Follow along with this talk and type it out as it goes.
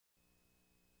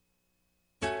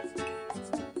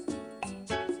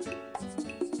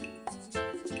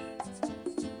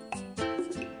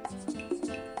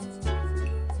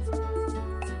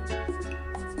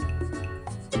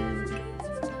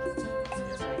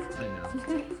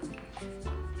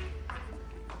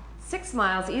6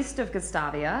 miles east of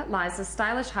Gustavia lies a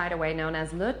stylish hideaway known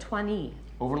as Le Toiny.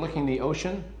 Overlooking the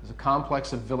ocean is a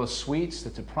complex of villa suites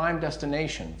that's a prime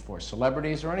destination for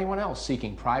celebrities or anyone else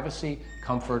seeking privacy,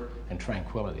 comfort, and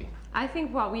tranquility. I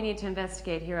think what we need to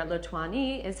investigate here at Le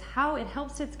Toiny is how it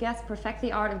helps its guests perfect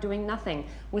the art of doing nothing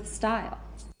with style.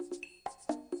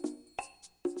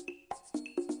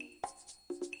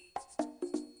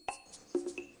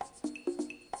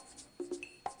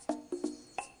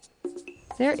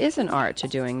 There is an art to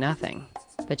doing nothing,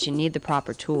 but you need the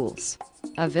proper tools.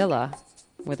 A villa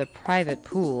with a private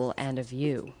pool and a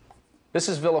view. This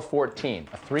is Villa 14,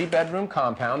 a 3-bedroom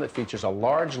compound that features a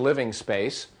large living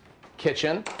space,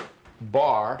 kitchen,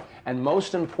 bar, and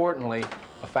most importantly,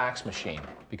 a fax machine,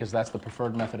 because that's the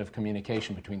preferred method of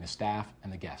communication between the staff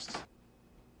and the guests.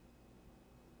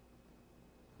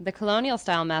 The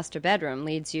colonial-style master bedroom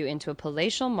leads you into a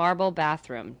palatial marble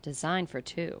bathroom designed for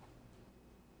 2.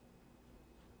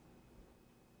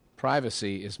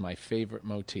 Privacy is my favorite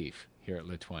motif here at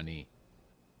Le Toiny.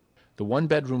 The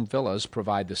 1-bedroom villas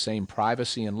provide the same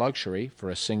privacy and luxury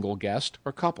for a single guest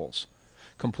or couples,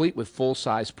 complete with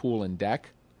full-size pool and deck,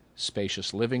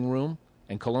 spacious living room,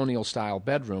 and colonial-style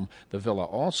bedroom. The villa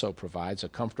also provides a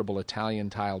comfortable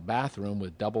Italian-tiled bathroom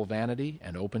with double vanity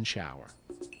and open shower.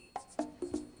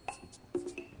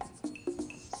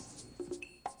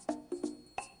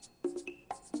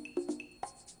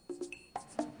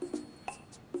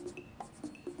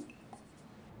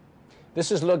 This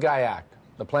is Le Gaillac,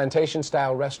 the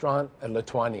plantation-style restaurant at Le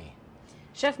Toiny.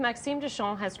 Chef Maxime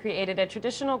Duchamp has created a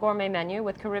traditional gourmet menu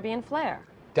with Caribbean flair.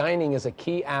 Dining is a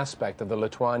key aspect of the Le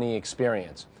Toiny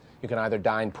experience. You can either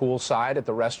dine poolside at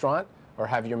the restaurant or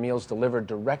have your meals delivered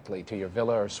directly to your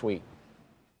villa or suite.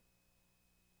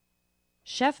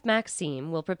 Chef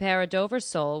Maxime will prepare a Dover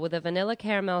sole with a vanilla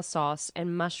caramel sauce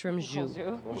and mushroom jus.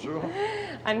 Bonjour.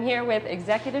 I'm here with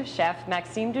executive chef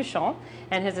Maxime Duchamp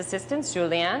and his assistants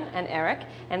Julianne and Eric,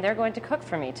 and they're going to cook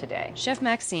for me today. Chef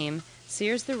Maxime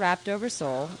sears the wrapped Dover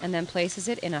sole and then places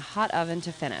it in a hot oven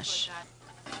to finish.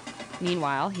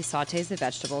 Meanwhile, he sautés the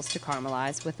vegetables to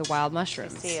caramelize with the wild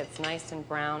mushrooms. See, it's nice and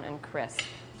brown and crisp.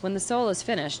 When the sole is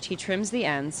finished, he trims the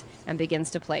ends and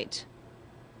begins to plate.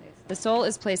 The sole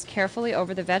is placed carefully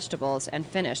over the vegetables and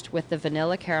finished with the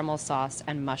vanilla caramel sauce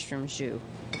and mushroom jus,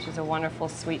 which is a wonderful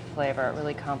sweet flavor. It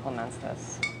really complements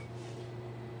this.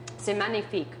 C'est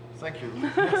magnifique. Thank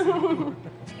you.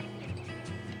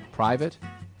 Private,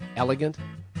 elegant,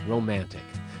 romantic.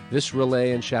 This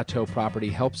Relais and Chateau property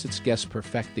helps its guests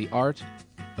perfect the art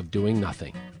of doing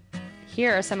nothing.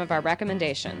 Here are some of our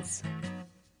recommendations.